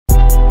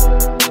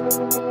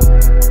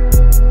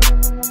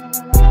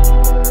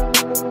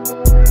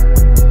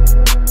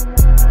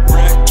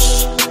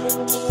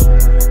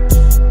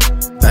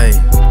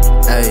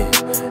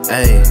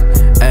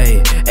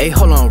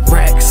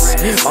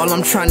All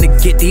I'm trying to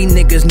get, these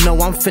niggas know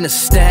I'm finna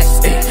stack.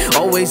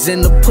 Always in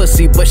the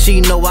pussy, but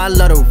she know I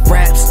love the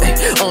raps.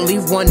 Only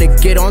one to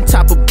get on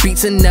top of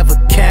beats and never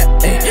cap.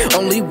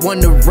 Only one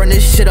to run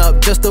this shit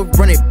up just to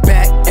run it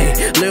back.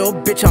 Little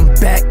bitch, I'm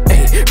back.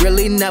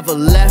 Really never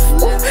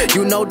left.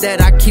 You know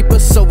that I keep her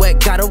so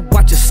wet, gotta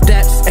watch your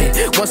steps.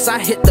 Once I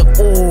hit the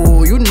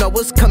ooh, you know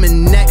what's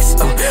coming next.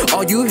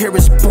 All you hear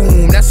is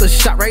boom, that's a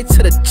shot right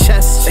to the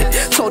chest.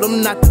 Told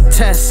them not to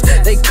test,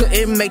 they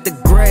couldn't make the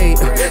grade.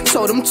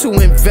 Told them to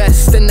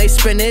invest, and they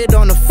spend it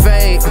on the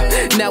fade.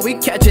 Now we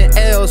catching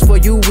L's for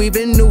you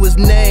even knew his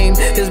name.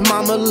 His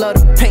mama love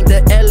to paint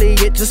the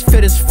Elliot, just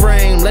fit his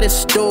frame. Let it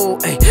stew,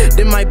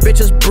 then my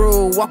bitches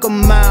brew. Walk a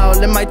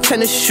mile in my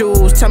tennis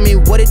shoes, tell me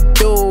what it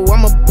do.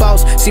 I'm a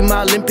boss, see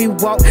my limpy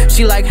walk.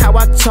 She like how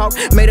I talk,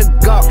 made a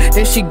gawk.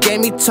 Then she gave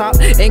me top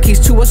and keys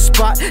to a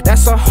spot.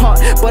 That's her heart,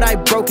 but I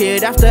broke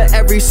it after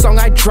every song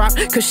I drop.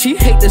 Cause she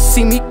hate to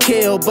see me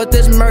kill, but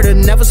this murder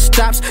never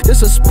stops.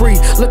 This a spree,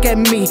 look at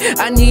me,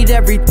 I need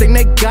everything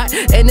they got.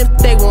 And if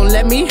they won't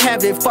let me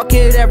have it, fuck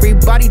it,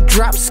 everybody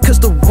drops. Cause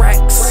the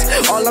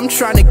racks, all I'm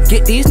trying to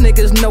get, these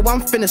niggas know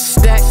I'm finna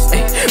stack.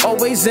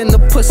 Always in the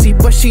pussy,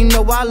 but she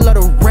know I love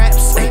the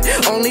raps.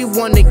 Only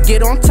one to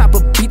get on top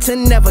of beats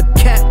and never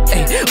cap.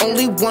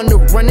 Only one to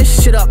run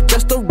this shit up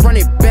just to run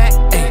it back.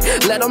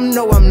 Let them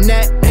know I'm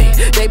that.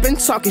 They been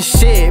talking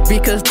shit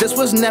because this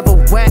was never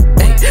whack.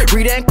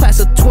 Read in class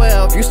of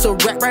 12, used to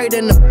rap right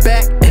in the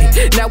back.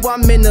 Now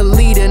I'm in the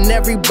lead and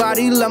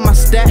everybody love my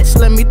stats.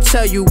 Let me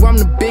tell you, I'm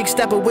the big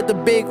stepper with the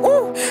big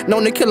ooh.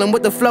 Known to kill him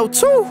with the flow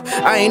too.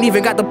 I ain't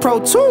even got the pro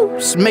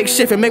tools. Make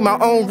shift and make my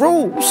own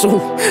rules.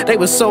 Ooh, they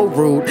was so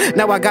rude.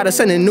 Now I gotta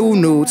send in new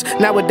nudes.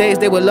 Nowadays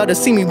they would love to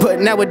see me, but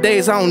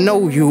nowadays I don't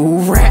know you.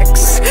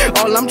 Rxkz,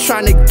 all I'm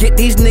trying to get,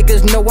 these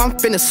niggas know I'm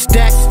finna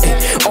stack.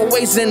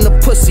 Always in the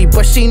pussy,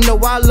 but she know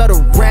I love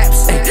the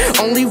raps.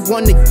 Only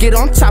one to get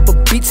on top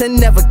of beats and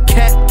never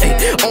cap.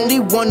 Only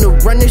one to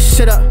run this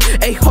shit up.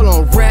 Hold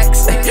on,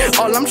 Rxkz.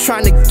 All I'm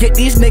trying to get,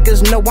 these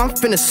niggas know I'm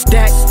finna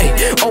stack.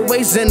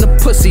 Always in the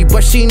pussy,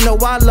 but she know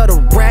I love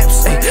the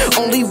raps.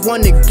 Only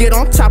one to get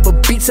on top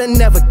of beats and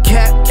never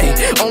cap.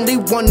 Only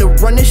one to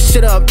run this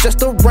shit up just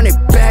to run it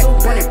back.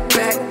 Run it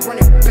back.